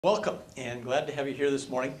Welcome, and glad to have you here this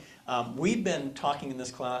morning. We've been talking in this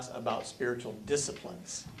class about spiritual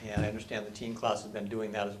disciplines, and I understand the teen class has been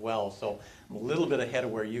doing that as well, so I'm a little bit ahead of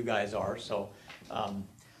where you guys are. So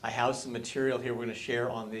I have some material here we're going to share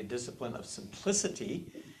on the discipline of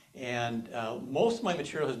simplicity, and most of my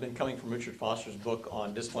material has been coming from Richard Foster's book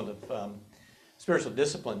on discipline of spiritual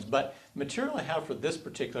disciplines, but material I have for this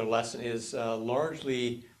particular lesson is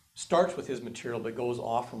largely starts with his material but goes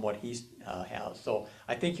off from what he has. So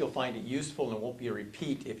I think you'll find it useful and it won't be a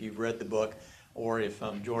repeat if you've read the book or if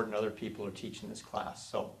Jordan and other people are teaching this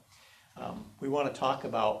class. So we want to talk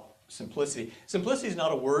about simplicity. Simplicity is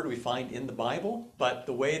not a word we find in the Bible, but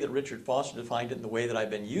the way that Richard Foster defined it and the way that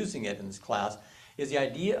I've been using it in this class is the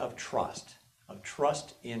idea of trust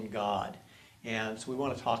in God. And so we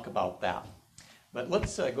want to talk about that. But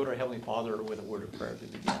let's go to our Heavenly Father with a word of prayer to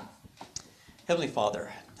begin. Heavenly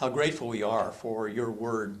Father, how grateful we are for your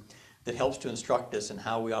word that helps to instruct us in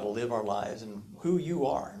how we ought to live our lives and who you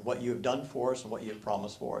are and what you have done for us and what you have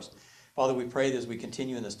promised for us. Father, we pray that as we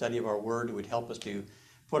continue in the study of our word, it would help us to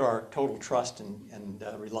put our total trust and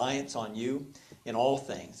reliance on you in all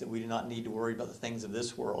things, that we do not need to worry about the things of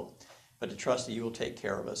this world, but to trust that you will take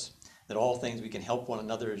care of us, that all things we can help one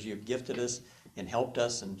another as you have gifted us and helped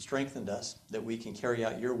us and strengthened us, that we can carry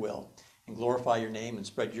out your will and glorify your name and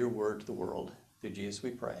spread your word to the world. Through Jesus we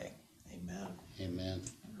pray. Amen. Amen.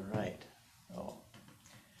 All right.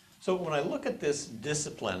 So when I look at this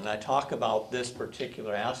discipline and I talk about this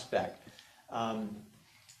particular aspect, I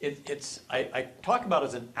talk about it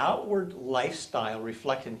as an outward lifestyle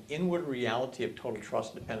reflecting inward reality of total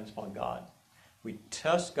trust and dependence upon God. We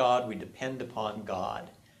trust God, we depend upon God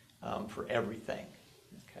for everything.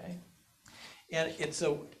 Okay? And it's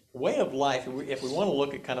a way of life. If we want to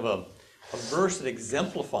look at kind of a verse that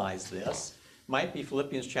exemplifies this, might be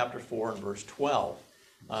Philippians chapter 4 and verse 12.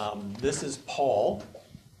 This is Paul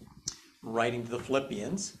writing to the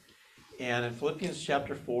Philippians. And in Philippians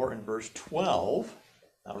chapter 4 and verse 12,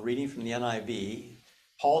 reading from the NIV,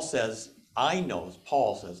 Paul says, I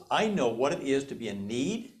know what it is to be in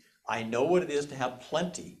need. I know what it is to have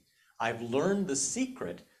plenty. I've learned the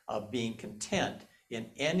secret of being content in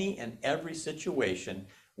any and every situation,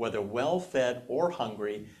 whether well-fed or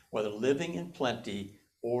hungry, whether living in plenty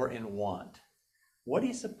or in want. What do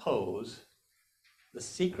you suppose the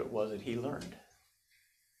secret was that he learned?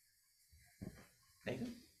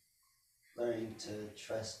 Nathan? Learning to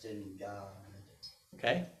trust in God.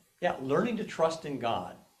 Okay. Yeah, learning to trust in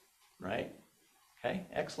God. Right? Okay,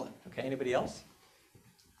 excellent. Okay, anybody else?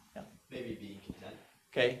 Yeah. Maybe being content.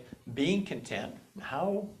 Okay, being content.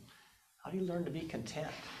 How do you learn to be content?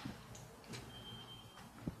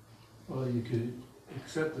 Well, you could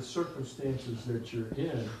accept the circumstances that you're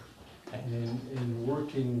in, Okay. and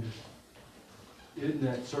working in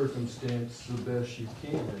that circumstance the best you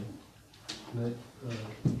can, that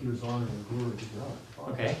gives honor and glory to God.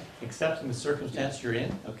 Okay, accepting the circumstance you're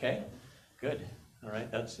in. Okay, good. All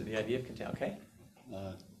right, that's the idea of content. Okay.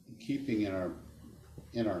 Keeping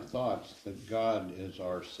in our thoughts that God is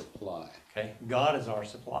our supply. Okay, God is our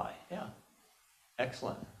supply. Yeah,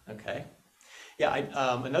 excellent. Okay. Yeah,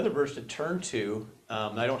 another verse to turn to,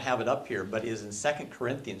 I don't have it up here, but is in 2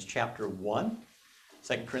 Corinthians chapter 1.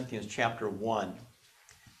 2 Corinthians chapter 1.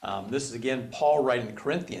 This is again Paul writing to the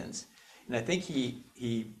Corinthians, and I think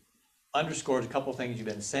he underscores a couple of things you've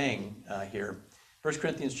been saying here. 1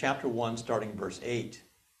 Corinthians chapter 1, starting verse 8.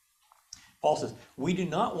 Paul says, we do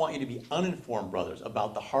not want you to be uninformed, brothers,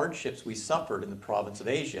 about the hardships we suffered in the province of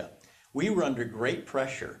Asia. We were under great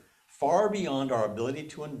pressure, far beyond our ability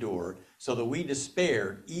to endure, so that we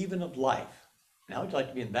despaired even of life. Now, would you like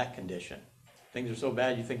to be in that condition? Things are so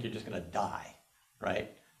bad you think you're just going to die,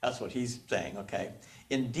 right? That's what he's saying, okay?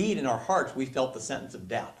 Indeed, in our hearts, we felt the sentence of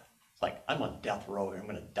death. It's like, I'm on death row, I'm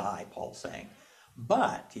going to die, Paul's saying.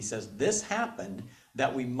 But, he says, this happened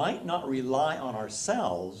that we might not rely on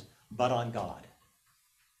ourselves, but on God.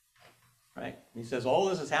 Right? He says, all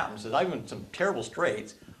this has happened. He says, I've been in some terrible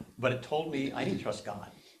straits, but it told me I need to trust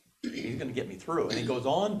God. He's going to get me through. And he goes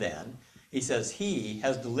on then, he says, he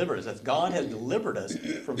has delivered us. That's God has delivered us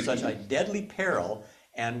from such a deadly peril,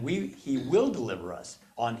 and he will deliver us.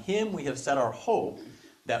 On him we have set our hope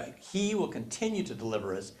that he will continue to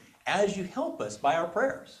deliver us as you help us by our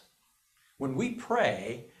prayers. When we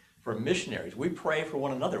pray for missionaries, we pray for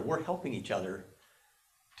one another. We're helping each other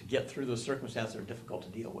to get through those circumstances that are difficult to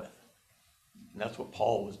deal with. And that's what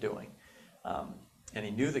Paul was doing. And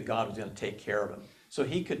he knew that God was going to take care of him. So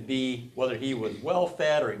he could be, whether he was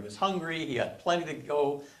well-fed or he was hungry, he had plenty to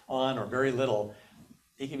go on or very little,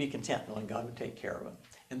 he could be content knowing God would take care of him.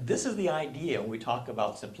 And this is the idea when we talk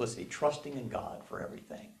about simplicity, trusting in God for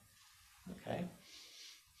everything. Okay?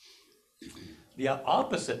 The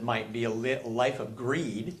opposite might be a life of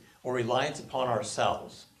greed or reliance upon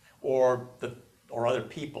ourselves or other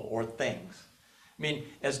people or things. I mean,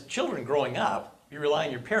 as children growing up, you rely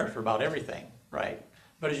on your parents for about everything, right?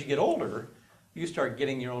 But as you get older, you start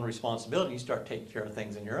getting your own responsibility. You start taking care of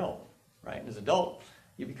things on your own, right? And as an adult,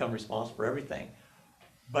 you become responsible for everything.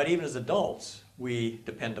 But even as adults, we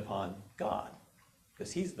depend upon God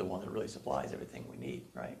because he's the one that really supplies everything we need,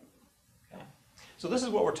 right? Okay. So this is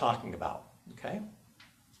what we're talking about, okay?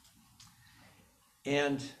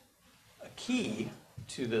 And a key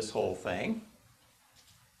to this whole thing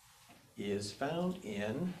is found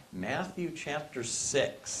in Matthew chapter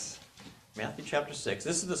 6. Matthew chapter 6.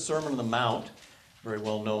 This is the Sermon on the Mount, very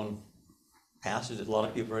well-known passage that a lot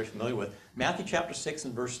of people are very familiar with. Matthew chapter 6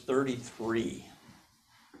 and verse 33.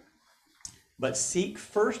 But seek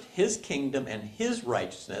first his kingdom and his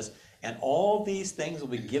righteousness, and all these things will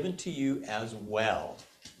be given to you as well.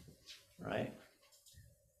 Right?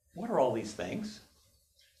 What are all these things?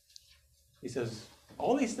 He says,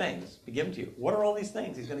 all these things be given to you. What are all these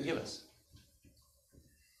things he's going to give us?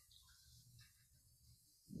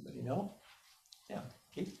 Anybody know? Yeah,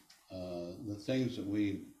 Keith? The things that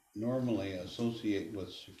we normally associate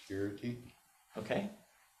with security. Okay.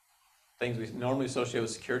 Things we normally associate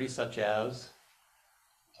with security, such as?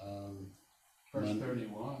 Verse Mon-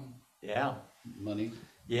 31. Yeah. Money,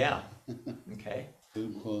 Yeah. Okay.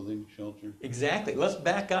 food, clothing, shelter. Exactly. Let's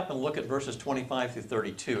back up and look at verses 25 through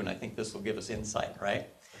 32, and I think this will give us insight, right?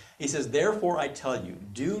 He says, therefore I tell you,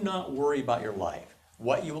 do not worry about your life,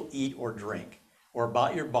 what you will eat or drink, or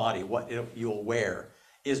about your body, what you will wear.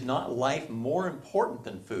 Is not life more important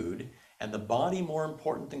than food, and the body more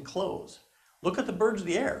important than clothes? Look at the birds of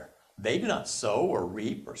the air. They do not sow or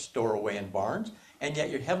reap or store away in barns, and yet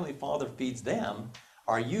your heavenly Father feeds them.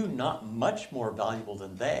 Are you not much more valuable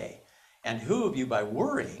than they? And who of you by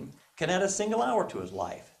worrying can add a single hour to his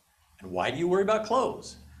life? And why do you worry about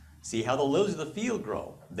clothes? See how the lilies of the field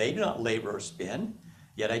grow. They do not labor or spin.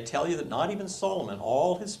 Yet I tell you that not even Solomon,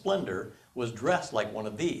 all his splendor, was dressed like one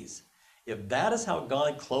of these. If that is how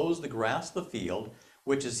God clothes the grass of the field,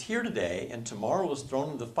 which is here today and tomorrow is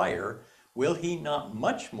thrown into the fire, will he not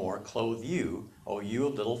much more clothe you, O you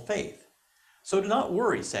of little faith? So do not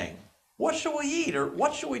worry, saying, what shall we eat, or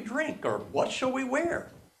what shall we drink, or what shall we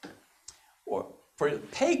wear? For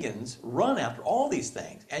pagans run after all these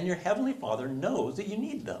things, and your heavenly Father knows that you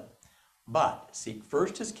need them. But seek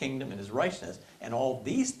first his kingdom and his righteousness, and all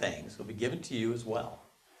these things will be given to you as well.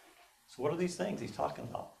 So what are these things he's talking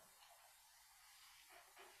about?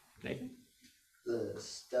 Nathan? The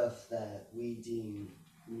stuff that we deem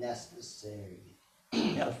necessary.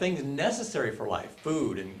 Yeah, things necessary for life,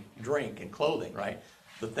 food and drink and clothing, right?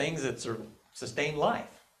 The things that sustain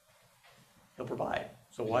life, he'll provide.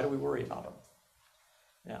 So why do we worry about them?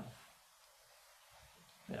 Yeah.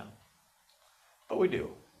 Yeah. But we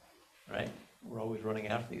do, right? We're always running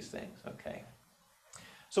after these things, okay.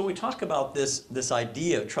 So we talk about this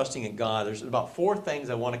idea of trusting in God. There's about 4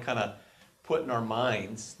 things I want to kind of put in our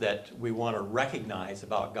minds that we want to recognize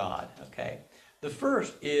about God, okay? The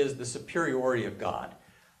first is the superiority of God,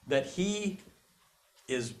 that he's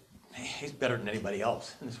better than anybody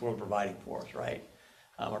else in this world providing for us, right?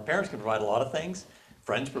 Our parents can provide a lot of things,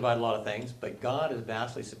 friends provide a lot of things, but God is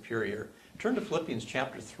vastly superior. Turn to Philippians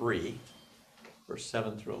chapter 3, verse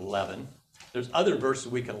 7 through 11. There's other verses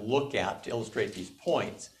we can look at to illustrate these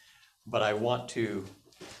points, but I want to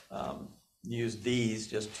use these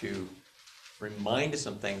just to remind us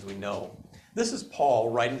of things we know. This is Paul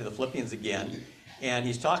writing to the Philippians again, and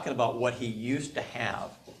he's talking about what he used to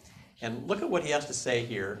have. And look at what he has to say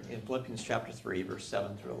here in Philippians chapter 3, verse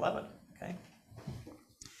 7 through 11, okay?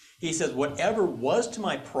 He says, whatever was to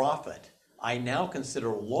my profit, I now consider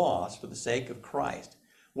loss for the sake of Christ.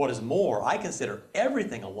 What is more, I consider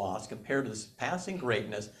everything a loss compared to the surpassing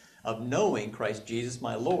greatness of knowing Christ Jesus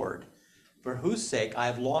my Lord, for whose sake I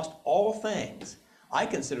have lost all things. I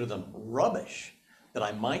consider them rubbish, that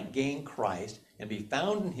I might gain Christ and be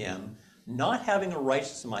found in him, not having a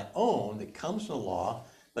righteousness of my own that comes from the law,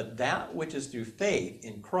 but that which is through faith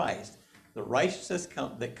in Christ, the righteousness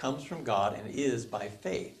that comes from God and is by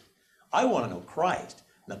faith. I want to know Christ,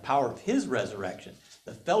 and the power of his resurrection,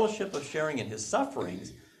 the fellowship of sharing in his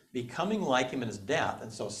sufferings, becoming like him in his death,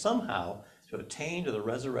 and so somehow to attain to the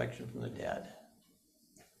resurrection from the dead.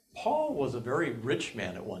 Paul was a very rich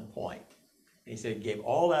man at one point. And he said he gave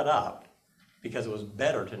all that up because it was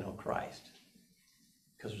better to know Christ,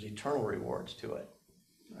 because there's eternal rewards to it,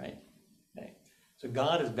 right? Okay. So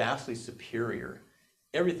God is vastly superior.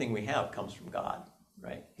 Everything we have comes from God,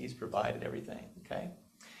 right? He's provided everything, okay?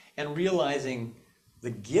 And realizing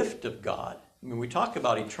the gift of God. I mean, we talk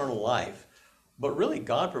about eternal life, But really,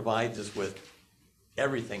 God provides us with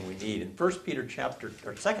everything we need. In 2 Peter chapter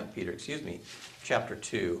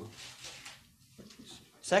 2.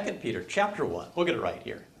 2 Peter chapter 1, we'll get it right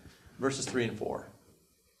here, verses 3 and 4.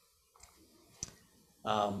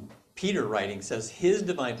 Peter writing says, his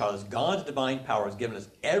divine power, God's divine power has given us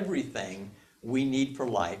everything we need for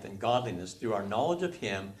life and godliness through our knowledge of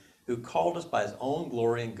him who called us by his own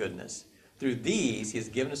glory and goodness. Through these, he has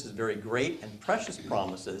given us his very great and precious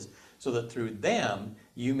promises, so that through them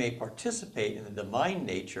you may participate in the divine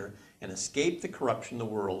nature and escape the corruption of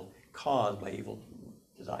the world caused by evil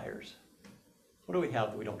desires. What do we have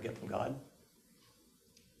that we don't get from God?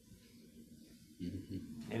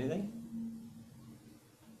 Anything?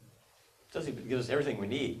 Doesn't give us everything we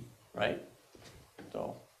need, right?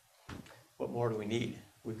 So, what more do we need?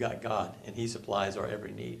 We've got God, and he supplies our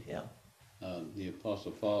every need. Yeah. The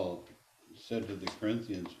Apostle Paul said to the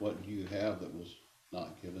Corinthians, what do you have that was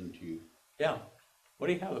not given to you? Yeah. What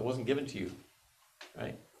do you have that wasn't given to you?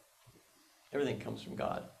 Right? Everything comes from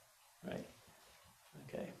God. Right?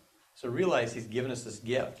 Okay. So realize he's given us this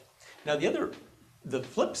gift. Now the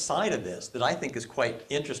flip side of this that I think is quite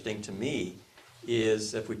interesting to me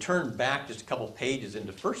is if we turn back just a couple pages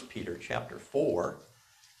into 1 Peter chapter 4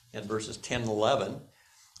 and verses 10 and 11,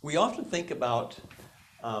 we often think about,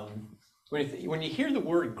 when you hear the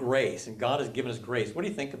word grace and God has given us grace, what do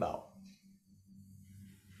you think about?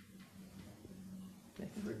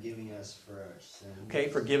 Forgiving us for our sins. Okay,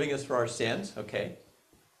 forgiving us for our sins. Okay.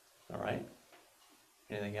 All right.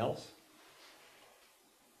 Anything else?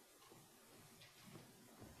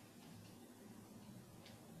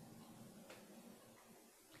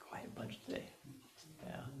 Quiet bunch today.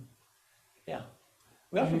 Yeah. Yeah.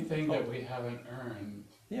 We often, Anything that we haven't earned,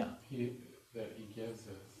 yeah. that he gives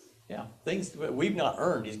us. Yeah. Things that we've not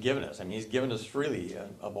earned, he's given us. I mean, he's given us freely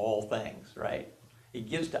of all things, right? He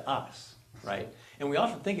gives to us, right? And we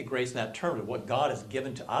often think of grace in that term of what God has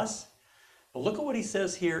given to us. But look at what he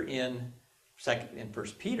says here in 1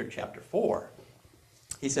 Peter chapter 4.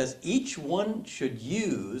 He says, each one should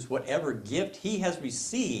use whatever gift he has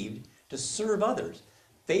received to serve others,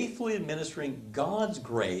 faithfully administering God's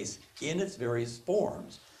grace in its various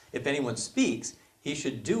forms. If anyone speaks, he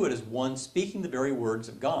should do it as one speaking the very words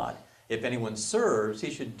of God. If anyone serves,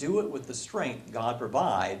 he should do it with the strength God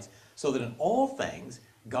provides, so that in all things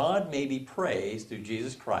God may be praised through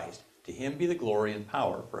Jesus Christ. To him be the glory and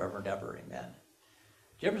power forever and ever. Amen.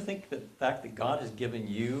 Do you ever think that the fact that God has given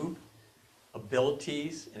you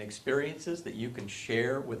abilities and experiences that you can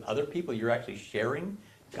share with other people, you're actually sharing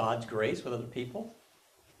God's grace with other people?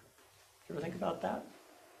 Do you ever think about that?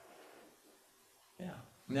 Yeah.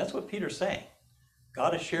 I mean, that's what Peter's saying.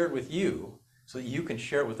 God has shared with you so that you can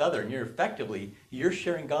share it with others, and you're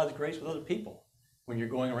sharing God's grace with other people when you're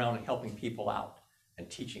going around and helping people out and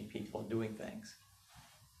teaching people and doing things.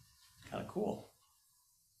 Kind of cool.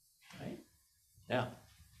 Right? Yeah.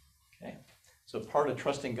 Okay. So part of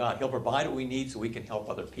trusting God, he'll provide what we need so we can help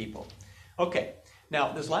other people. Okay.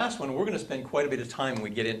 Now, this last one, we're going to spend quite a bit of time when we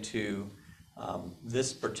get into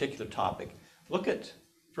this particular topic. Look at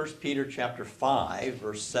 1 Peter chapter 5,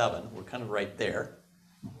 verse 7. We're kind of right there.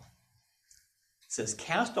 It says,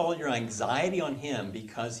 cast all your anxiety on him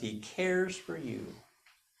because he cares for you.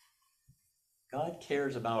 God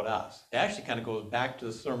cares about us. It actually kind of goes back to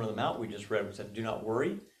the Sermon on the Mount we just read, which said, do not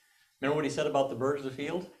worry. Remember what he said about the birds of the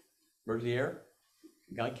field? Birds of the air?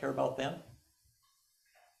 God care about them?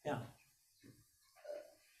 Yeah.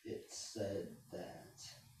 It said that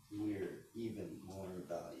we're even more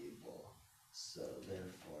valuable, so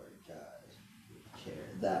therefore God would care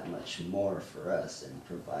that much more for us and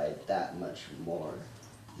provide that much more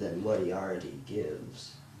than what he already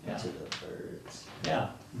gives to the birds. Yeah,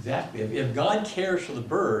 exactly. If God cares for the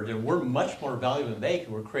bird, and we're much more valuable than they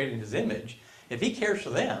because we're created in his image, if he cares for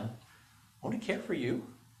them, won't he care for you?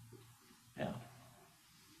 Yeah.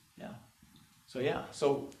 Yeah.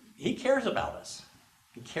 So he cares about us.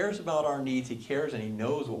 He cares about our needs. He cares and he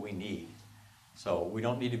knows what we need. So we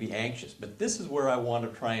don't need to be anxious. But this is where I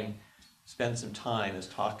want to try and spend some time is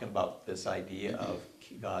talking about this idea of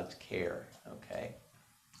God's care. Okay?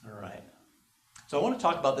 All right. So I want to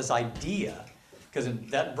talk about this idea, because in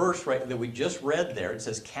that verse right that we just read there, it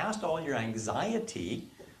says, cast all your anxiety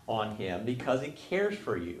on him because he cares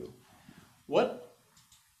for you.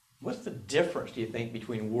 What's the difference, do you think,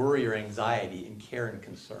 between worry or anxiety and care and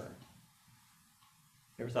concern?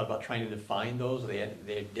 You ever thought about trying to define those? Are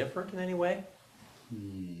they different in any way? What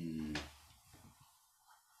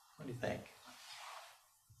do you think?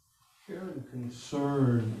 Care and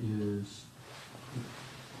concern is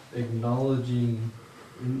acknowledging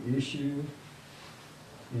an issue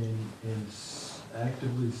and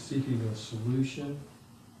actively seeking a solution,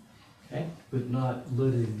 Okay, but not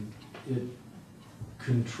letting it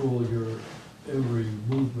control your every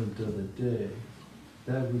movement of the day.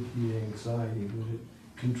 That would be anxiety, when it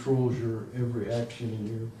controls your every action and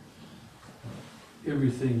your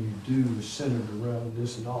everything you do is centered around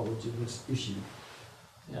this knowledge of this issue.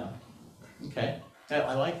 yeah, okay,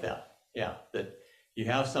 I like that, yeah, that you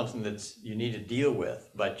have something that's, you need to deal with,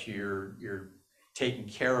 but you're taking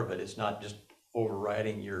care of it, it's not just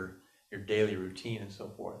overriding your daily routine and so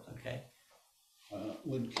forth, okay?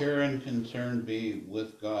 Would care and concern be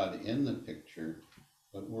with God in the picture,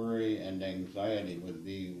 but worry and anxiety would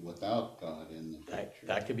be without God in the picture?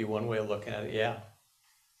 That could be one way of looking at it, yeah,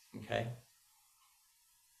 okay.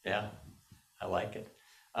 Yeah, I like it.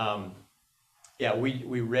 Yeah,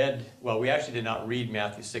 we read, well, we actually did not read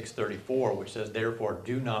Matthew 6:34, which says, therefore,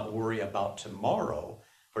 do not worry about tomorrow,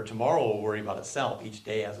 for tomorrow will worry about itself. Each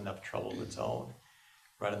day has enough trouble of its own.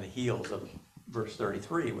 Right on the heels of verse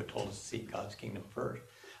 33, which told us to seek God's kingdom first.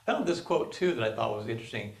 I found this quote, too, that I thought was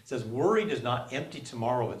interesting. It says, worry does not empty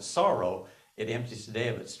tomorrow of its sorrow, it empties today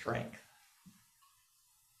of its strength.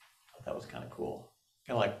 I thought that was kind of cool.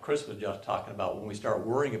 Kind of like Chris was just talking about, when we start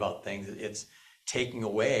worrying about things, it's taking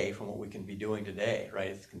away from what we can be doing today, right?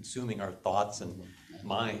 It's consuming our thoughts and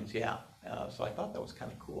minds, yeah. So I thought that was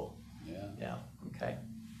kind of cool. Yeah. Yeah, okay.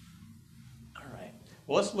 All right.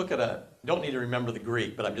 Well, let's look at don't need to remember the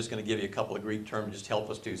Greek, but I'm just going to give you a couple of Greek terms just to help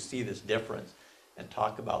us to see this difference and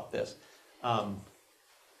talk about this.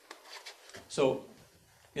 So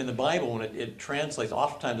in the Bible, when it translates,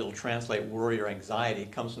 oftentimes it'll translate worry or anxiety.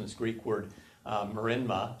 It comes from this Greek word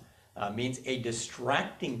merimna, means a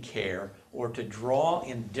distracting care or to draw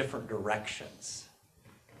in different directions,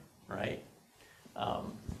 right?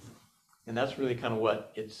 And that's really kind of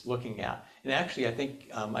what it's looking at. And actually, I think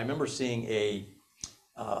I remember seeing a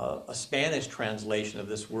Spanish translation of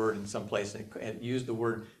this word in some place, and it used the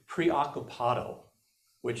word preocupado,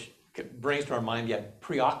 which brings to our mind, yeah,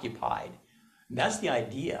 preoccupied. And that's the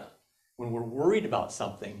idea. When we're worried about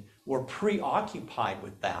something, we're preoccupied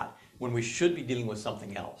with that when we should be dealing with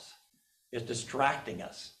something else. It's distracting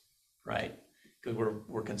us, right? Because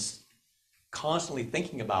we're constantly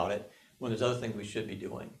thinking about it when there's other things we should be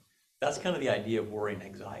doing. That's kind of the idea of worry and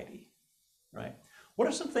anxiety, right? What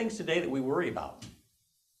are some things today that we worry about?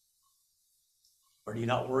 Or do you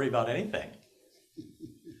not worry about anything?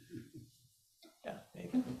 Yeah,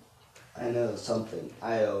 Nathan? I know something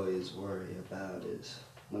I always worry about is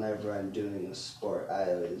whenever I'm doing a sport,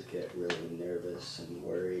 I always get really nervous and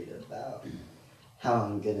worried about how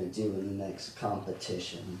I'm gonna do in the next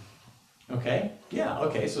competition. Okay, yeah,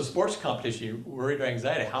 okay, so sports competition, you're worried or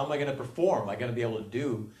anxiety. How am I gonna perform? Am I gonna be able to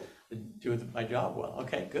do my job well?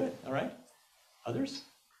 Okay, good, all right. Others?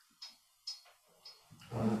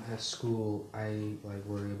 At school, I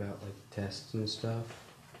worry about tests and stuff,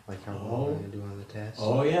 how well I'm gonna do on the test.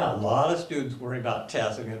 Oh yeah, a lot of students worry about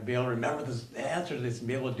tests. They're gonna be able to remember the answers and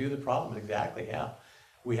be able to do the problem exactly, yeah.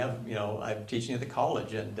 We have, I'm teaching at the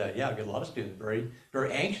college, and yeah, I get a lot of students very,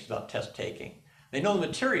 very anxious about test taking. They know the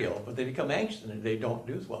material, but they become anxious and they don't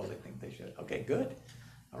do as well as they think they should. Okay, good.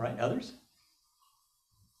 All right, others?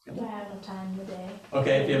 Do I have enough time in the day?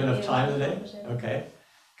 Okay, if you have enough time in the day, Accomplish it? okay.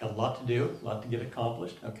 Got a lot to do, a lot to get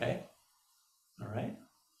accomplished, okay. All right,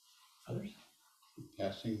 others?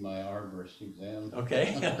 Passing my arborist exam.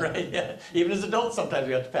 Okay, right, yeah. Even as adults, sometimes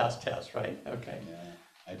we have to pass tests, right? Okay, Yeah,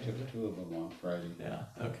 I took 2 of them on Friday. yeah,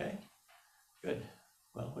 okay, good.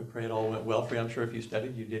 Well, we pray it all went well for you. I'm sure if you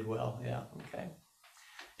studied, you did well, yeah, okay.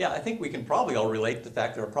 Yeah, I think we can probably all relate to the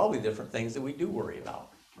fact there are probably different things that we do worry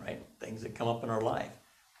about, right? Things that come up in our life.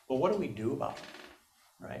 But what do we do about them,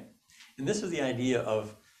 right? And this is the idea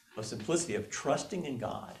of simplicity, of trusting in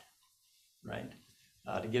God, right?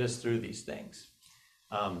 To get us through these things.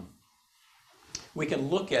 We can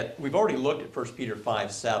we've already looked at 1 Peter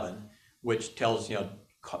 5:7, which tells,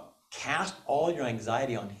 cast all your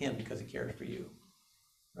anxiety on him because he cares for you,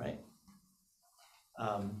 right?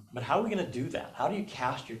 But how are we going to do that? How do you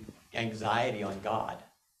cast your anxiety on God?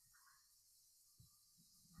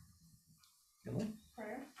 Emily?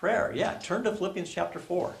 Prayer, yeah. Turn to Philippians chapter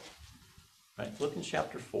 4. Right, Philippians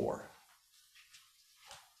chapter 4.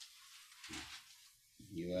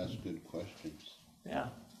 You ask good questions. Yeah.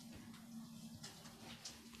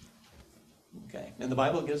 Okay, and the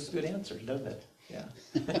Bible gives us good answers, doesn't it? Yeah.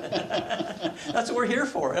 That's what we're here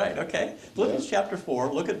for, right? Okay. Philippians chapter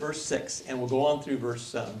 4, look at verse 6, and we'll go on through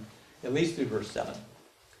at least through verse 7.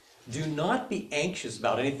 Do not be anxious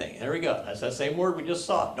about anything. There we go. That's that same word we just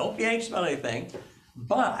saw. Don't be anxious about anything,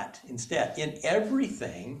 but instead, in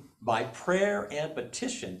everything, by prayer and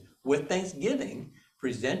petition, with thanksgiving,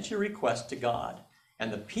 Present your request to God,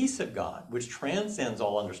 and the peace of God, which transcends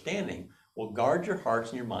all understanding, will guard your hearts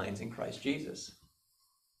and your minds in Christ Jesus.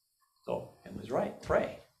 So, Emily's right,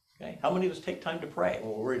 pray. Okay? How many of us take time to pray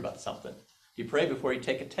when we're worried about something? Do you pray before you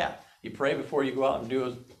take a test? Do you pray before you go out and do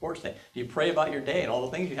a sports thing? Do you pray about your day and all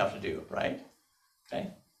the things you have to do, right?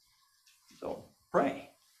 Okay? So, pray,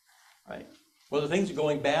 right? Whether things are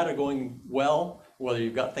going bad or going well, whether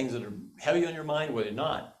you've got things that are heavy on your mind, whether you're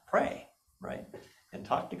not, pray, right? And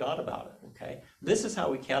talk to God about it, okay? This is how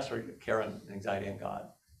we cast our care and anxiety on God.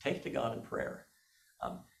 Take it to God in prayer.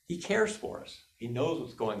 He cares for us. He knows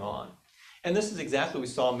what's going on. And this is exactly what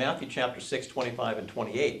we saw in Matthew chapter 6, 25 and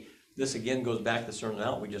 28. This again goes back to the Sermon on the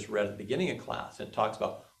Mount we just read at the beginning of class. And it talks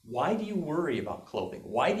about, why do you worry about clothing?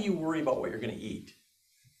 Why do you worry about what you're going to eat?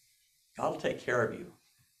 God will take care of you.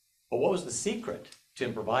 But what was the secret to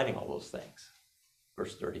him providing all those things?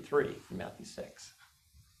 Verse 33 from Matthew 6.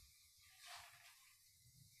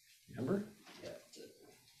 Remember? You have to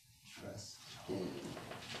trust in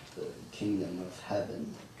the kingdom of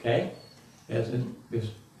heaven. Okay. There's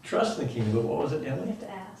trust in the kingdom, but what was it, You Emily? have to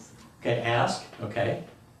ask. Okay, ask. Okay.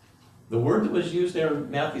 The word that was used there in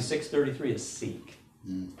Matthew 6:33 is seek.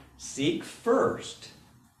 Seek first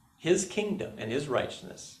his kingdom and his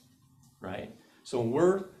righteousness, right? So when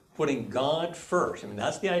we're putting God first, I mean,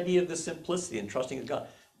 that's the idea of the simplicity and trusting in God.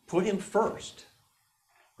 Put him first,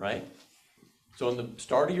 right? So in the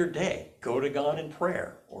start of your day, go to God in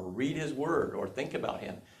prayer or read his word or think about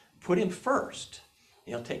him. Put him first.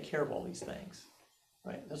 And he'll take care of all these things,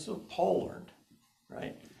 right? That's what Paul learned,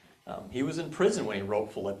 right? He was in prison when he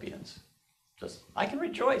wrote Philippians. Just, I can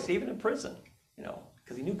rejoice even in prison, you know,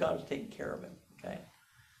 because he knew God was taking care of him, okay?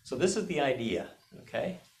 So this is the idea,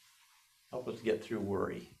 okay? Help us get through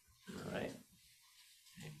worry, all right?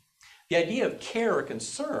 Okay. The idea of care or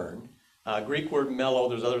concern, Greek word mellow,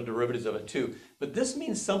 there's other derivatives of it too, but this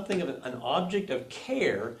means something of an object of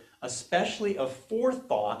care, especially of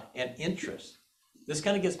forethought and interest. This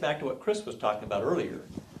kind of gets back to what Chris was talking about earlier.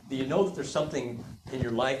 You know that there's something in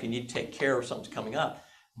your life you need to take care of, something's coming up,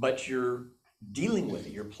 but you're dealing with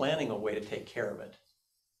it. You're planning a way to take care of it.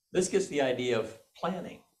 This gets the idea of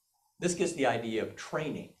planning. This gets the idea of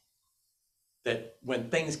training. That when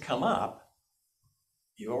things come up,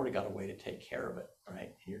 you've already got a way to take care of it,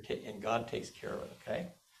 right? And God takes care of it, okay?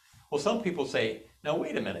 Well, some people say, now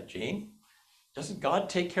wait a minute, Gene. Doesn't God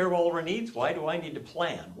take care of all of our needs? Why do I need to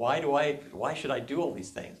plan? Why should I do all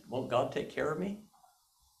these things? Won't God take care of me?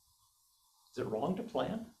 Is it wrong to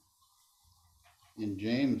plan? In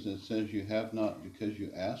James, it says you have not because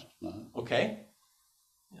you ask not. Okay.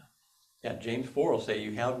 Yeah, James 4 will say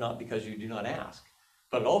you have not because you do not ask.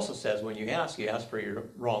 But it also says when you ask for your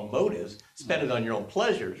wrong motives, spend it on your own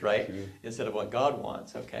pleasures, right? True. Instead of what God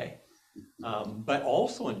wants, okay? But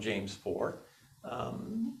also in James 4,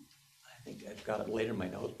 I think I've got it later in my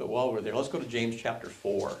notes, but while we're there, let's go to James chapter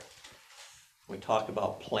 4. We talk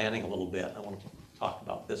about planning a little bit. I want to talk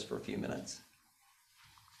about this for a few minutes.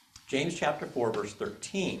 James chapter 4, verse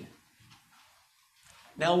 13.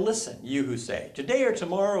 Now listen, you who say, today or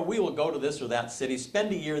tomorrow we will go to this or that city,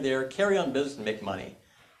 spend a year there, carry on business and make money.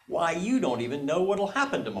 Why, you don't even know what will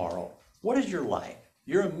happen tomorrow. What is your life?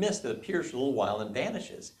 You're a mist that appears for a little while and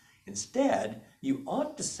vanishes. Instead, you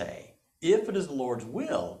ought to say, if it is the Lord's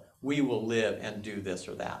will, we will live and do this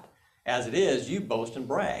or that. As it is, you boast and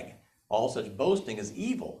brag. All such boasting is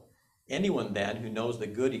evil. Anyone then who knows the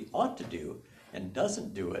good he ought to do and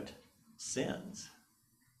doesn't do it sins.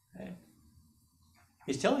 Okay?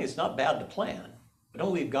 He's telling you it's not bad to plan, but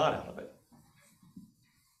don't leave God out of it.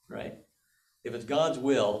 Right? If it's God's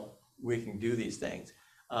will, we can do these things.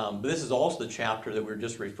 But this is also the chapter that we're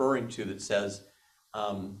just referring to that says,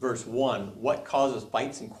 verse 1, what causes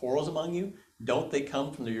fights and quarrels among you? Don't they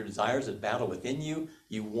come from your desires that battle within you?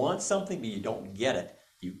 You want something, but you don't get it.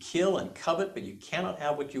 You kill and covet, but you cannot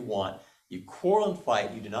have what you want. You quarrel and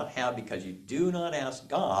fight, you do not have because you do not ask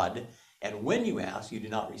God. And when you ask, you do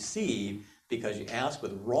not receive because you ask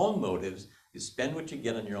with wrong motives. You spend what you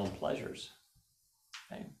get on your own pleasures.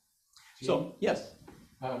 Okay. So, yes.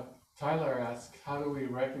 Tyler asked, how do we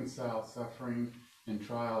reconcile suffering and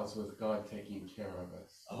trials with God taking care of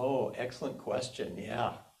us? Oh, excellent question.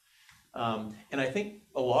 Yeah. And I think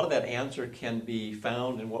a lot of that answer can be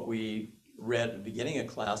found in what we read at the beginning of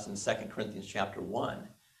class in 2 Corinthians chapter 1,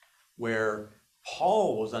 where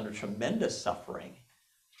Paul was under tremendous suffering,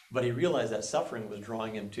 but he realized that suffering was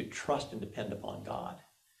drawing him to trust and depend upon God.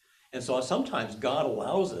 And so sometimes God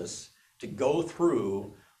allows us to go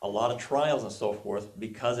through a lot of trials and so forth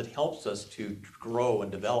because it helps us to grow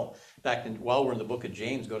and develop. In fact, while we're in the book of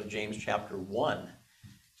James, go to James chapter 1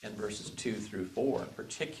 and verses 2 through 4 in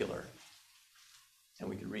particular. and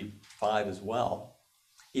we could read 5 as well.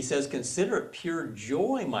 He says, "Consider it pure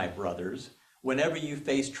joy, my brothers, whenever you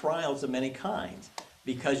face trials of many kinds,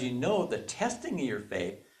 because you know the testing of your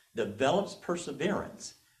faith develops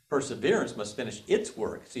perseverance. Perseverance must finish its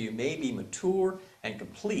work, so you may be mature and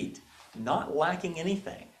complete, not lacking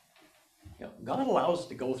anything." You know, God allows us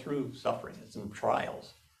to go through suffering and some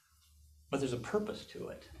trials, but there's a purpose to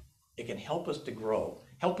it. It can help us to grow,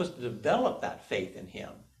 help us to develop that faith in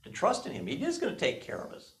Him, to trust in Him. He is going to take care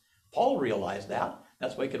of us. Paul realized that.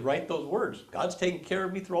 That's why he could write those words. God's taking care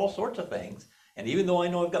of me through all sorts of things. And even though I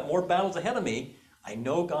know I've got more battles ahead of me, I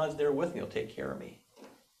know God's there with me. He'll take care of me.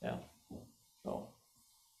 Yeah. So,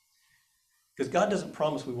 because God doesn't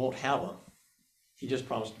promise we won't have them. He just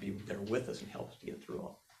promised to be there with us and help us to get through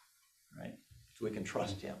them. Right? So we can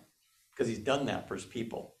trust Him. Because He's done that for His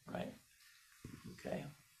people. Right? Okay.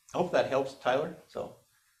 I hope that helps, Tyler. So,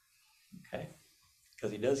 okay.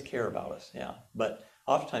 Because He does care about us. Yeah. But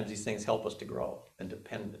oftentimes these things help us to grow and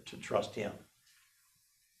to trust Him.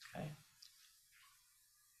 Okay.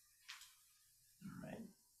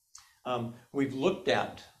 All right. We've looked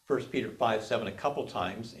at 1 Peter 5:7 a couple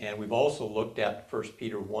times, and we've also looked at 1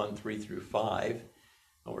 Peter 1:3 through 5,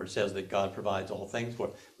 where it says that God provides all things for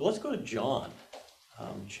us. But let's go to John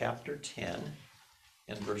chapter 10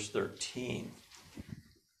 and verse 13.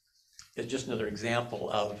 It's just another example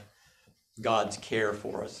of God's care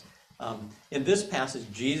for us. In this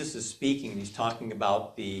passage, Jesus is speaking, and He's talking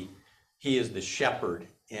about He is the shepherd,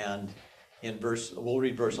 and we'll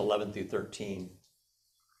read verse 11 through 13.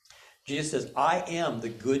 Jesus says, "I am the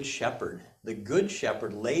good shepherd. The good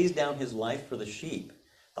shepherd lays down his life for the sheep.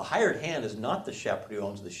 The hired hand is not the shepherd who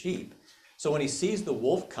owns the sheep. So when he sees the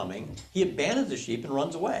wolf coming, he abandons the sheep and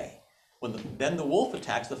runs away. Then the wolf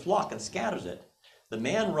attacks the flock and scatters it. The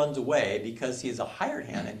man runs away because he is a hired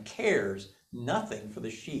hand and cares nothing for the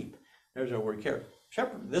sheep." There's our word care.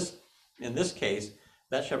 Shepherd, in this case,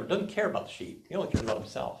 that shepherd doesn't care about the sheep. He only cares about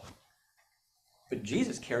himself. But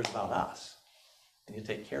Jesus cares about us, and He'll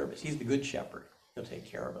take care of us. He's the good shepherd. He'll take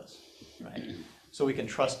care of us, right? So we can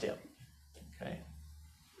trust Him, okay?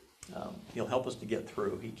 He'll help us to get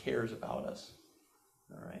through. He cares about us,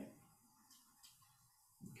 all right?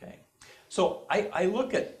 Okay. So I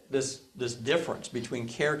look at this difference between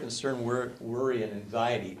care, concern, worry, and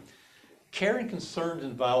anxiety. Care and concern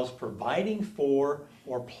involves providing for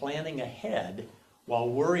or planning ahead, while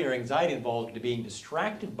worry or anxiety involves being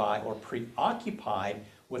distracted by or preoccupied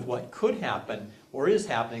with what could happen or is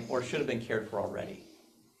happening or should have been cared for already,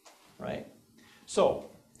 right? So,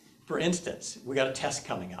 for instance, we got a test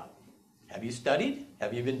coming up. Have you studied?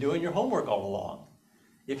 Have you been doing your homework all along?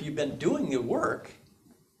 If you've been doing the work,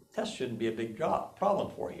 test shouldn't be a big problem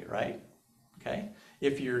for you, right? Okay?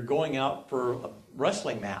 If you're going out for a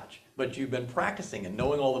wrestling match, but you've been practicing and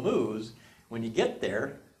knowing all the moves, when you get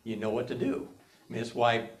there, you know what to do. I mean, that's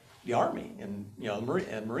why the Army and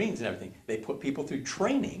and Marines and everything, they put people through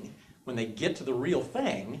training. When they get to the real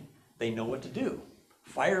thing, they know what to do.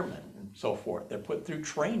 Firemen and so forth, they're put through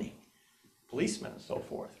training. Policemen and so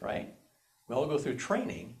forth, right? We all go through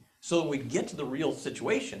training so that we get to the real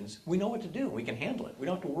situations, we know what to do. We can handle it. We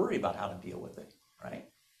don't have to worry about how to deal with it, right?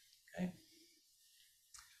 Okay.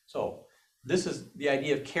 So this is the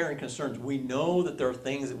idea of care and concerns. We know that there are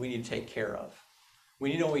things that we need to take care of.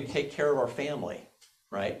 We know we take care of our family,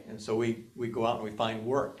 right? And so we go out and we find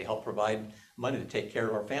work to help provide money to take care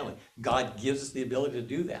of our family. God gives us the ability to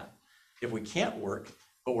do that. If we can't work,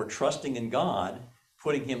 but we're trusting in God,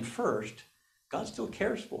 putting Him first, God still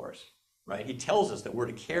cares for us, right? He tells us that we're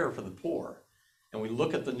to care for the poor. And we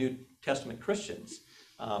look at the New Testament Christians.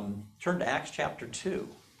 Turn to Acts chapter 2.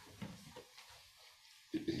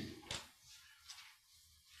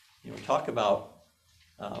 Talk about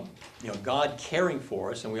God caring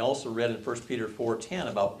for us, and we also read in 1 Peter 4:10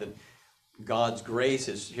 about that God's grace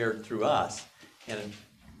is shared through us. And in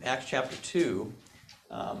Acts chapter 2,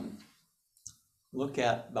 look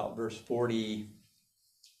at about verse 40.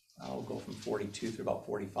 I'll go from 42 through about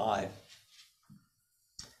 45.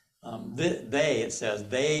 It says,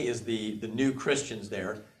 they is the new Christians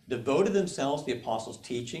there, devoted themselves to the apostles'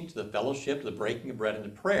 teaching, to the fellowship, to the breaking of bread, and to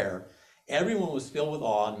prayer. Everyone was filled with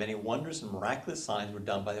awe, and many wondrous and miraculous signs were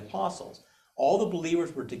done by the apostles. All the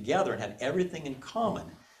believers were together and had everything in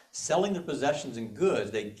common. Selling their possessions and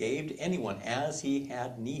goods, they gave to anyone as he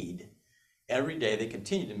had need. Every day they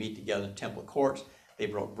continued to meet together in the temple courts. They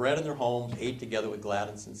broke bread in their homes, ate together with glad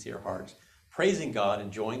and sincere hearts, praising God,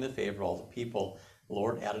 enjoying the favor of all the people. The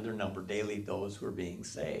Lord added their number daily, those who were being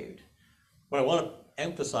saved. What I want to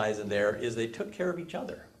emphasize in there is they took care of each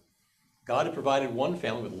other. God had provided one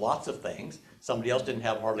family with lots of things. Somebody else didn't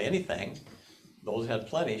have hardly anything. Those who had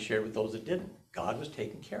plenty shared with those that didn't. God was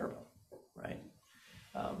taking care of them, right?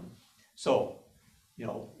 So, you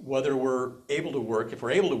know, whether we're able to work, if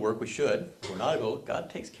we're able to work, we should. If we're not able, God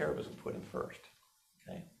takes care of us and put him first,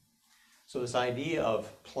 okay? So this idea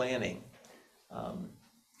of planning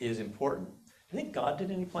is important. Do you think God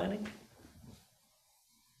did any planning?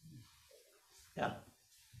 Yeah.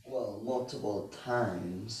 Well, multiple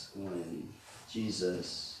times when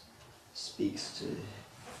Jesus speaks to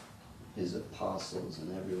his apostles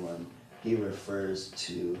and everyone, he refers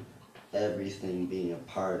to everything being a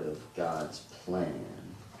part of God's plan.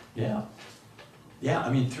 Yeah. Yeah,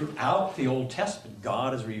 I mean, throughout the Old Testament,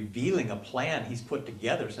 God is revealing a plan he's put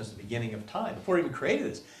together since the beginning of time. Before he even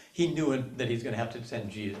created this, he knew that he's going to have to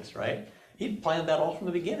send Jesus, right? He'd planned that all from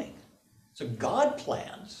the beginning. So God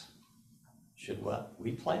plans. Should what?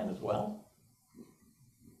 We plan as well?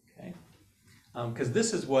 Okay? Because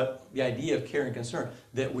this is what the idea of care and concern,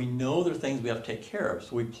 that we know there are things we have to take care of,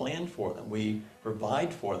 so we plan for them, we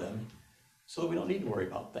provide for them, so that we don't need to worry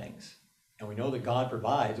about things. And we know that God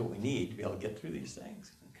provides what we need to be able to get through these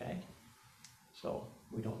things, okay? So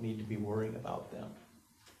we don't need to be worrying about them,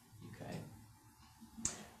 okay?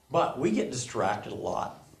 But we get distracted a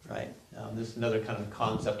lot, right? This is another kind of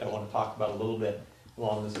concept I want to talk about a little bit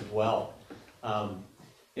along this as well.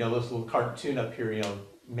 You know, this little cartoon up here, you know,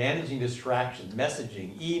 managing distractions,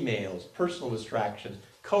 messaging, emails, personal distractions,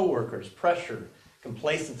 coworkers, pressure,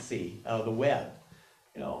 complacency, the web.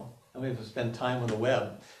 You know, how many of us spend time on the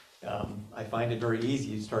web? I find it very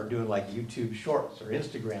easy to start doing like YouTube shorts or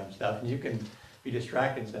Instagram stuff, and you can be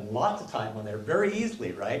distracted and spend lots of time on there very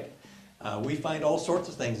easily, right? We find all sorts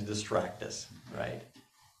of things to distract us, right?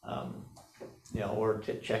 You know, or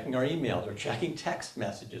checking our emails or checking text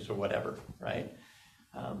messages or whatever, right?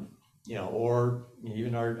 You know, or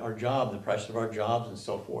even our job, the pressure of our jobs and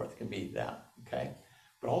so forth can be that, okay?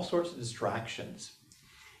 But all sorts of distractions.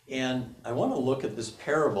 And I want to look at this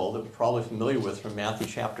parable that we're probably familiar with from Matthew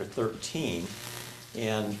chapter 13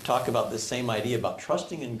 and talk about this same idea about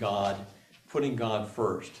trusting in God, putting God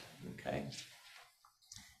first, okay?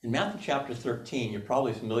 In Matthew chapter 13, you're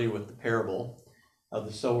probably familiar with the parable of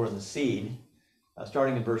the sower and the seed,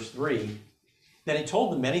 starting in verse 3. Then he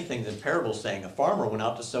told them many things in parables, saying, a farmer went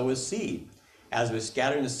out to sow his seed. As he was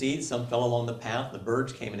scattering the seed, some fell along the path, and the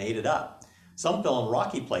birds came and ate it up. Some fell in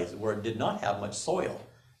rocky places where it did not have much soil,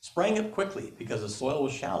 sprang up quickly because the soil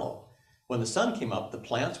was shallow. When the sun came up, the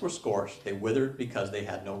plants were scorched, they withered because they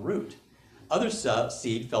had no root. Other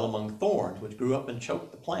seed fell among thorns, which grew up and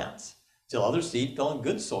choked the plants. Still other seed fell in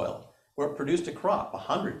good soil, where it produced a crop,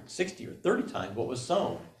 100, 60, or 30 times what was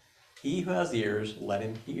sown. He who has ears, let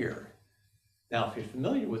him hear. Now, if you're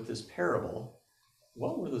familiar with this parable,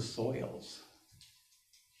 what were the soils?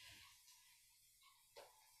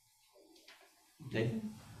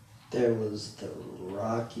 Nathan? There was the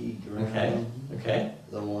rocky ground, Okay.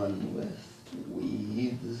 the one with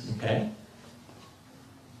weeds. Okay.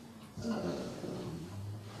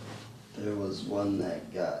 There was one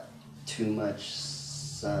that got too much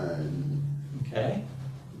sun, Okay.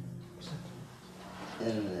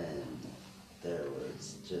 and then there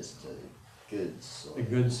was just a good soil. The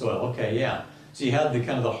good soil. Okay, yeah. So you had the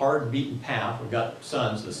kind of the hard beaten path. We got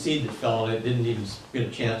sun, so the seed that fell on it didn't even get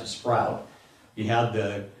a chance to sprout. You had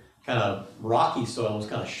the kind of rocky soil, was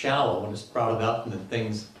kind of shallow when it sprouted up, and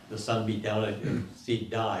then the sun beat down it, and the seed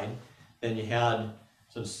died. Then you had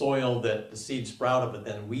some soil that the seed sprouted, but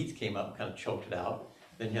then weeds came up and kind of choked it out.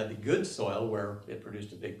 Then you had the good soil where it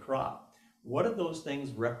produced a big crop. What do those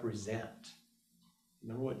things represent?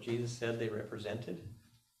 Remember what Jesus said they represented?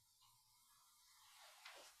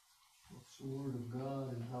 It's the word of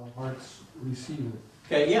God and how hearts receive it.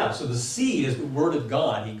 Okay, yeah, so the seed is the word of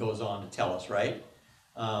God, he goes on to tell us, right?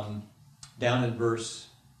 Down in verse,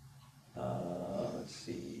 let's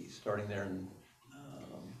see, starting there in,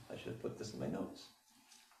 I should have put this in my notes.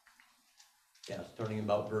 Yeah, starting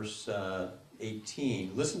about verse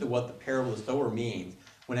 18. Listen to what the parable of the sower means.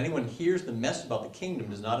 When anyone hears the message about the kingdom,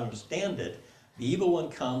 does not understand it, the evil one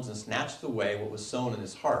comes and snatches away what was sown in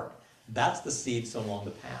his heart. That's the seed sown along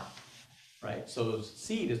the path, right? So the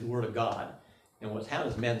seed is the word of God, and what's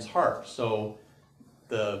happened is men's heart. So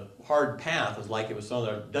the hard path is like it was sown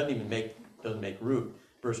there, doesn't make root.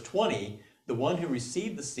 Verse 20, the one who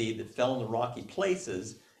received the seed that fell in the rocky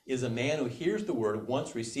places is a man who hears the word,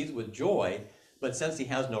 once receives it with joy, but since he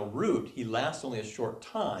has no root, he lasts only a short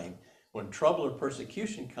time. When trouble or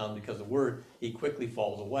persecution comes because of the word, he quickly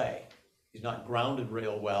falls away. He's not grounded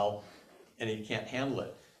real well, and he can't handle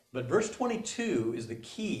it. But verse 22 is the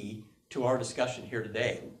key to our discussion here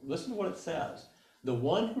today. Listen to what it says. The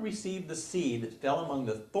one who received the seed that fell among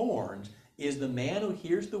the thorns is the man who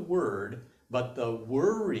hears the word, but the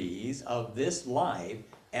worries of this life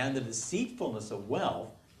and the deceitfulness of wealth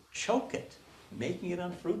choke it, making it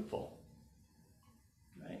unfruitful.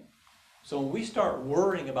 Right? So when we start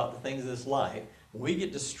worrying about the things of this life, when we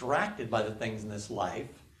get distracted by the things in this life,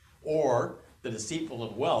 or the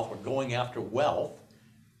deceitfulness of wealth, we're going after wealth,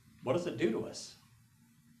 what does it do to us?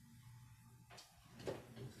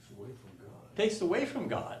 Takes away from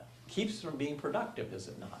God. Keeps us from being productive, does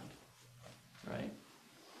it not? Right?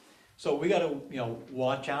 So we got to,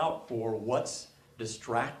 watch out for what's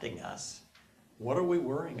distracting us. What are we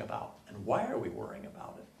worrying about? And why are we worrying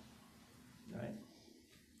about it?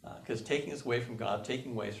 Right? Because taking us away from God,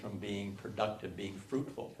 taking away from being productive, being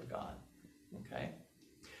fruitful for God. Okay?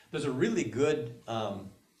 There's a really good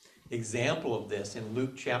example of this in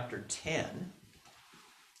Luke chapter 10.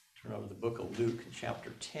 Turn over to the book of Luke,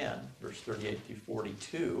 chapter 10, verse 38 through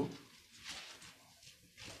 42.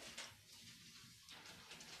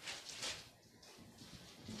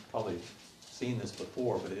 You've probably seen this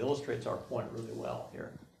before, but it illustrates our point really well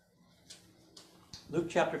here. Luke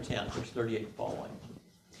chapter 10, verse 38 and following.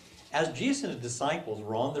 As Jesus and his disciples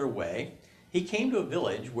were on their way, he came to a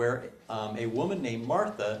village where a woman named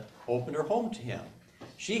Martha opened her home to him.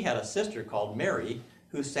 She had a sister called Mary,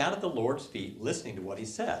 who sat at the Lord's feet listening to what he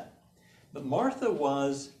said. But Martha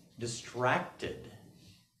was distracted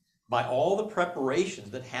by all the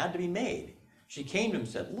preparations that had to be made. She came to him and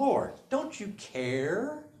said, "Lord, don't you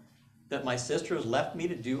care that my sister has left me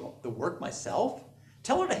to do the work myself?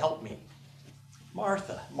 Tell her to help me."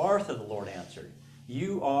 "Martha, Martha," the Lord answered,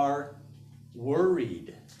 "you are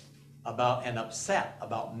worried about and upset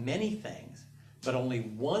about many things, but only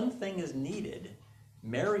one thing is needed.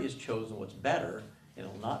 Mary has chosen what's better, and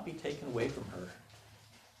it will not be taken away from her."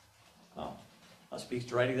 Oh, that speaks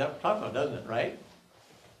to right exactly what we're talking about, doesn't it, right?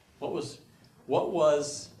 What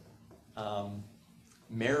was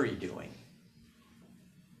Mary doing?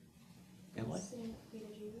 Emily? Listening to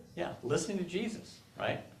Jesus. Yeah, listening to Jesus,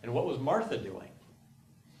 right? And what was Martha doing?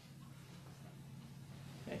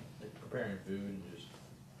 Okay. Preparing food and just,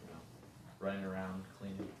 running around,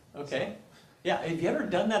 cleaning. Okay. Yeah, have you ever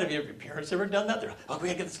done that? Have your parents ever done that? They're, "Oh, we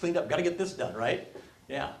gotta get this cleaned up, gotta get this done," right?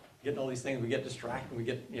 Yeah, getting all these things, we get distracted, we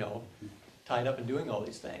get, tied up in doing all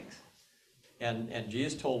these things. And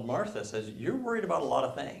Jesus told Martha, says, "You're worried about a lot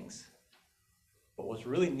of things, but what's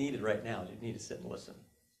really needed right now is you need to sit and listen,"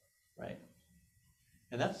 right?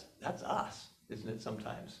 And that's us, isn't it,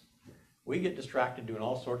 sometimes? We get distracted doing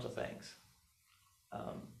all sorts of things.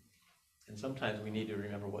 And sometimes we need to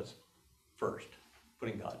remember what's first,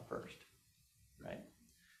 putting God first, right?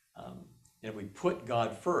 And if we put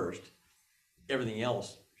God first, everything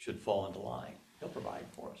else should fall into line. He'll provide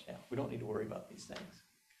for us, yeah. We don't need to worry about these things,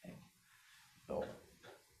 okay? So,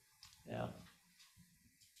 yeah.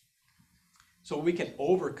 So we can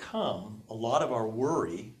overcome a lot of our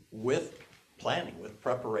worry with planning, with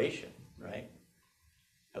preparation, right?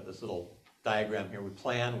 Got this little diagram here. We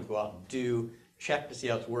plan, we go out and do, check to see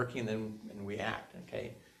how it's working, and we act,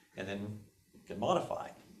 okay? And then we can modify.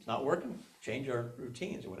 It's not working, change our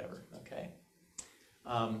routines or whatever, okay?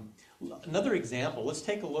 Another example, let's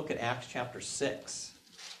take a look at Acts chapter 6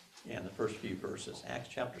 and the first few verses. Acts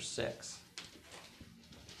chapter 6.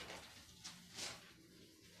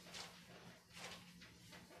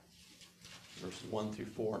 Verses 1 through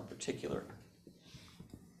 4 in particular.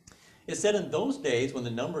 It said, "In those days when the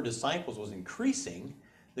number of disciples was increasing,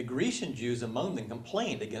 the Grecian Jews among them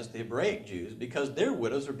complained against the Hebraic Jews because their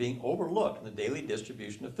widows were being overlooked in the daily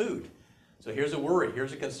distribution of food." So here's a worry,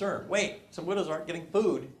 here's a concern. Wait, some widows aren't getting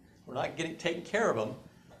food. We're not taking care of them.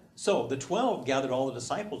 So the 12 gathered all the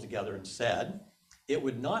disciples together and said, "It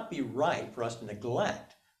would not be right for us to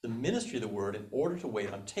neglect the ministry of the word in order to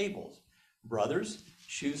wait on tables. Brothers,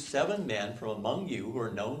 choose 7 men from among you who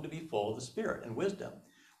are known to be full of the Spirit and wisdom.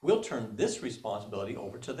 We'll turn this responsibility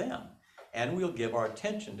over to them, and we'll give our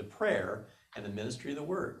attention to prayer and the ministry of the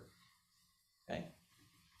word." Okay?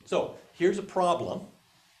 So here's a problem,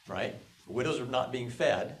 right? The widows are not being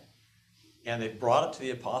fed, and they brought it to the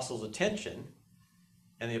apostles' attention,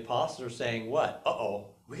 and the apostles are saying, what?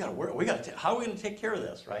 Uh-oh, we gotta work, how are we gonna take care of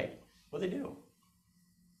this, right? What do they do?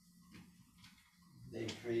 They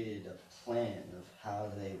created a plan of how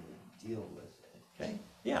they would deal with it. Okay,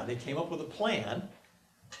 yeah, they came up with a plan,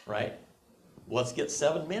 right? Let's get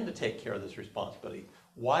 7 men to take care of this responsibility.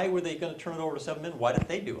 Why were they gonna turn it over to 7 men? Why didn't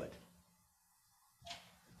they do it?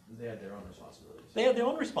 They had their own responsibilities. They had their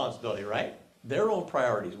own responsibility, right? Their own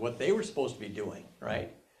priorities, what they were supposed to be doing,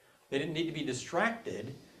 right? They didn't need to be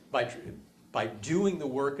distracted by doing the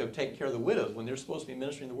work of taking care of the widows when they're supposed to be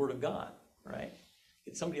ministering the word of God, right?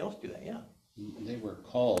 Get somebody else to do that, yeah. They were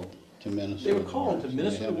called To minister. They were the called word, to so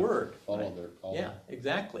minister they the had to word. Follow Right. their call. Yeah,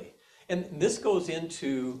 exactly. And this goes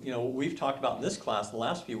into, what we've talked about in this class in the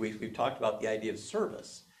last few weeks. We've talked about the idea of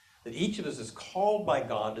service. That each of us is called by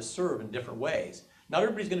God to serve in different ways. Not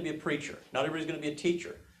everybody's going to be a preacher. Not everybody's going to be a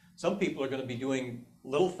teacher. Some people are going to be doing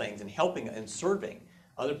little things and helping and serving.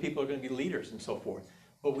 Other people are going to be leaders and so forth.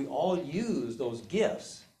 But we all use those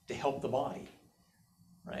gifts to help the body,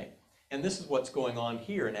 right? And this is what's going on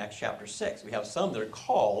here in Acts chapter 6. We have some that are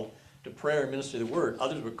called to prayer and minister the word.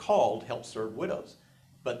 Others were called to help serve widows.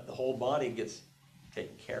 But the whole body gets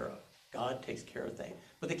taken care of. God takes care of things.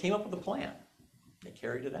 But they came up with a plan. They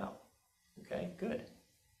carried it out. Okay, good.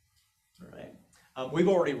 All right. We've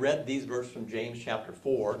already read these verses from James chapter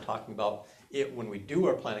 4, talking about it when we do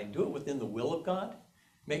our planning, do it within the will of God.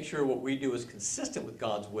 Make sure what we do is consistent with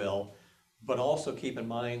God's will, but also keep in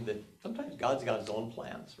mind that sometimes God's got his own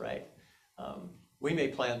plans, right? We may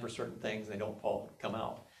plan for certain things and they don't come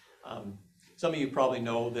out. Some of you probably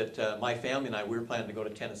know that my family and I, we were planning to go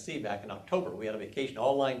to Tennessee back in October. We had a vacation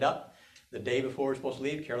all lined up. The day before we were supposed to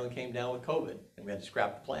leave, Carolyn came down with COVID, and we had to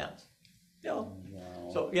scrap the plans.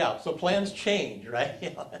 Wow. So plans change,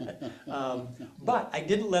 right? But I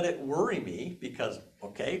didn't let it worry me because,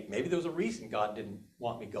 okay, maybe there was a reason God didn't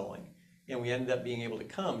want me going. And we ended up being able to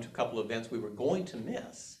come to a couple of events we were going to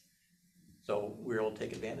miss. So we were able to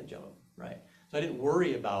take advantage of them, right? So I didn't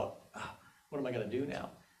worry about, what am I going to do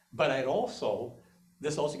now? But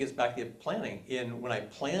this also gets back to the planning. When I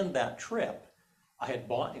planned that trip, I had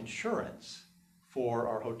bought insurance for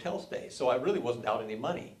our hotel stay. So I really wasn't out any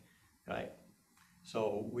money, right?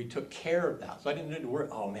 So we took care of that. So I didn't need to worry,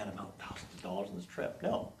 oh man, I'm out thousands of dollars on this trip.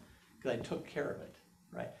 No, because I took care of it,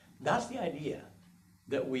 right? That's the idea,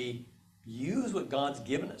 that we use what God's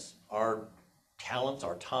given us, our talents,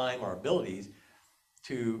 our time, our abilities,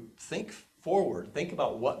 to think forward, think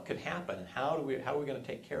about what could happen and how are we going to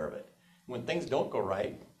take care of it. When things don't go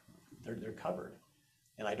right, they're covered.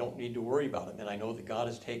 And I don't need to worry about it. And I know that God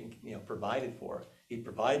has provided for it. He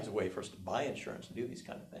provides a way for us to buy insurance and do these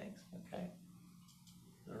kind of things, okay?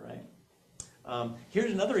 All right.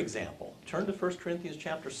 Here's another example. Turn to 1 Corinthians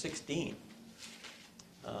chapter 16,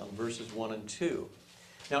 verses 1 and 2.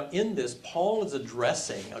 Now in this, Paul is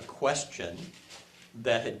addressing a question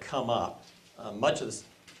that had come up. Much of this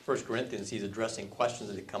 1 Corinthians, he's addressing questions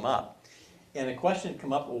that had come up. And a question had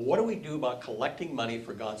come up, well, what do we do about collecting money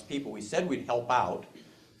for God's people? We said we'd help out,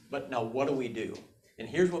 but now what do we do? And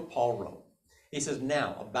here's what Paul wrote. He says,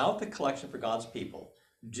 now, about the collection for God's people,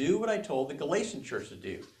 do what I told the Galatian church to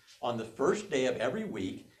do. On the first day of every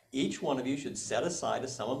week, each one of you should set aside a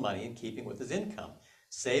sum of money in keeping with his income,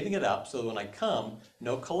 saving it up so that when I come,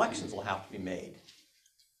 no collections will have to be made.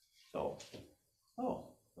 So,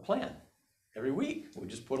 the plan. Every week, we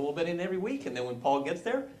just put a little bit in every week, and then when Paul gets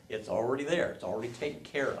there, it's already there. It's already taken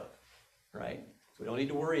care of, right? So we don't need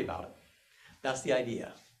to worry about it. That's the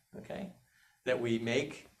idea, okay? That we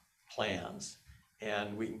make plans,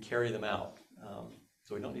 and we can carry them out.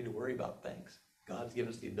 So we don't need to worry about things. God's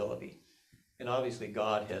given us the ability. And obviously,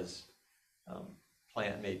 God has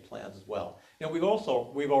made plans as well. We've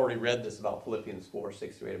already read this about Philippians 4,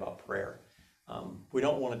 6 through 8 about prayer. We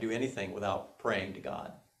don't want to do anything without praying to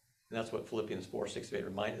God. And that's what Philippians 4, 6 through 8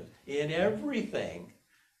 reminds us. In everything,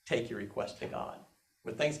 take your request to God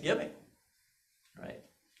with thanksgiving, right?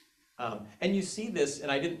 And you see this, and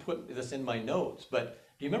I didn't put this in my notes, but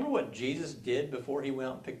do you remember what Jesus did before he went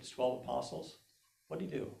out and picked his 12 apostles? What did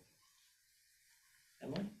he do?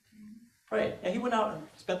 Emily? Pray. And he went out and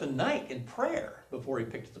spent the night in prayer before he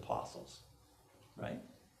picked his apostles, right?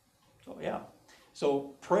 So, yeah.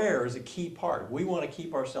 So prayer is a key part. We want to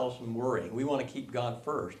keep ourselves from worrying. We want to keep God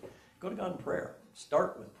first. Go to God in prayer.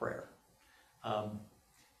 Start with prayer.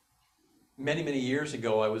 Many, many years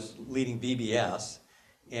ago, I was leading VBS,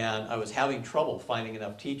 and I was having trouble finding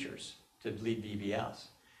enough teachers to lead VBS.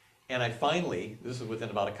 And I finally, this is within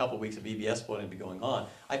about a couple of weeks of VBS going to be going on,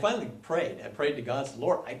 I finally prayed. I prayed to God, I said,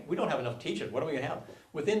 Lord, we don't have enough teachers. What are we going to have?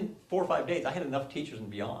 Within 4 or 5 days, I had enough teachers and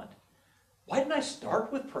beyond. Why didn't I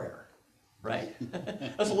start with prayer? Right?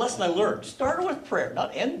 That's a lesson I learned. Start with prayer,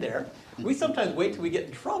 not end there. We sometimes wait till we get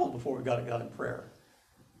in trouble before we got to God in prayer.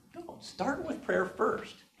 No, start with prayer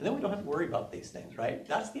first, and then we don't have to worry about these things, right?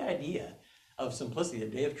 That's the idea of simplicity, the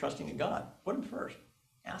day of trusting in God. Put him first.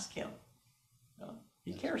 Ask him.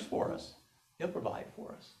 He cares for us. He'll provide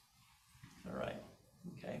for us. All right.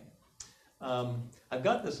 Okay. I've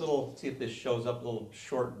got this little, see if this shows up, a little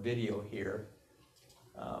short video here.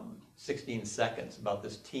 16 seconds about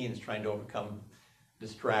this teen is trying to overcome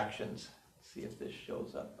distractions. Let's see if this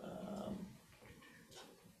shows up.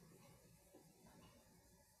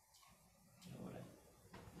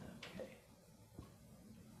 Okay.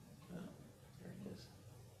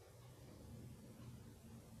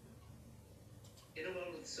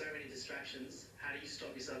 with so many distractions, how do you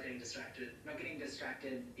stop yourself getting distracted? Not getting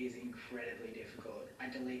distracted is incredibly difficult. I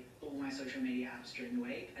delete all my social media apps during the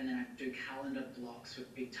week, and then I do calendar blocks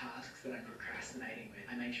with big tasks that I'm procrastinating with.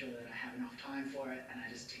 I make sure that I have enough time for it, and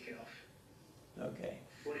I just tick it off. Okay,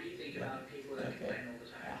 What do you think about people that complain all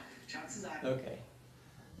the time? Chances are... okay.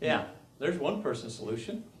 Yeah, there's one person's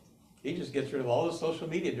solution. He just gets rid of all his social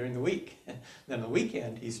media during the week. Then on the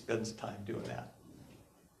weekend, he spends time doing that.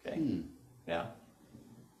 Okay, yeah.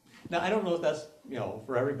 Now, I don't know if that's,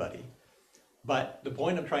 for everybody, but the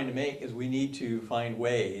point I'm trying to make is we need to find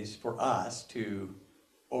ways for us to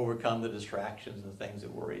overcome the distractions and the things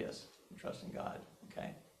that worry us and trust in God,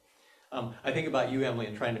 okay? I think about you, Emily,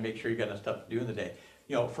 and trying to make sure you got enough stuff to do in the day.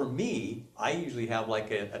 For me, I usually have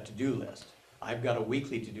like a to-do list. I've got a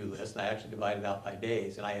weekly to-do list, and I actually divide it out by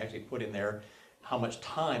days, and I actually put in there how much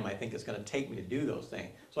time I think it's going to take me to do those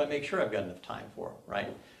things. So I make sure I've got enough time for them,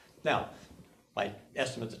 right? Now, my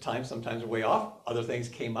estimates of time sometimes are way off. Other things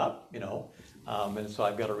came up, and so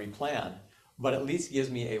I've got to replan. But at least gives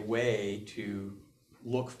me a way to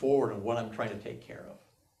look forward on what I'm trying to take care of.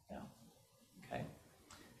 Yeah. Okay.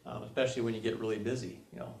 Especially when you get really busy,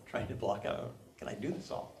 trying to block out, can I do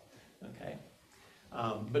this all? Okay.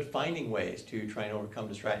 But finding ways to try and overcome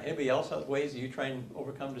distractions. Anybody else have ways that you try and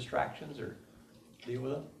overcome distractions or deal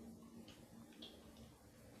with them?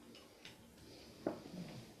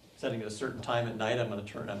 Setting at a certain time at night, I'm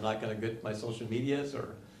not going to get my social medias,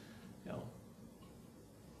 or,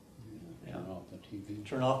 Turn off the TV.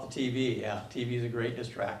 Turn off the TV, yeah. TV is a great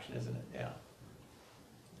distraction, isn't it? Yeah.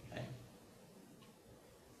 Okay.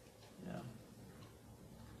 Yeah.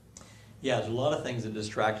 Yeah, there's a lot of things that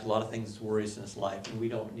distract, a lot of things that worry us in this life, and we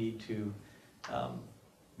don't need to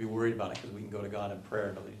be worried about it because we can go to God in prayer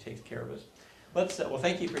and know that He takes care of us. Well,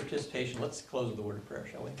 thank you for your participation. Let's close with a word of prayer,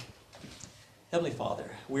 shall we? Heavenly Father,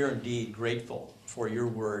 we are indeed grateful for your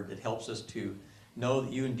word that helps us to know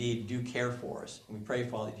that you indeed do care for us. And we pray,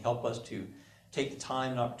 Father, to help us to take the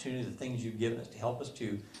time and opportunity, the things you've given us, to help us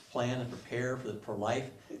to plan and prepare for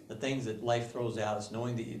life, the things that life throws at us,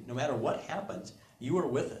 knowing that no matter what happens, you are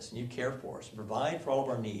with us and you care for us and provide for all of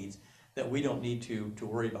our needs, that we don't need to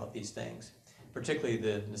worry about these things, particularly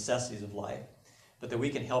the necessities of life, but that we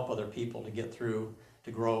can help other people to get through,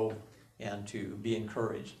 to grow, and to be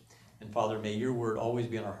encouraged. And Father, may your word always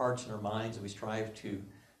be on our hearts and our minds as we strive to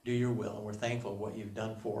do your will. And we're thankful for what you've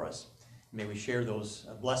done for us. May we share those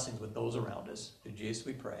blessings with those around us. Through Jesus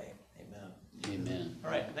we pray. Amen. Amen. All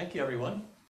right. Thank you, everyone.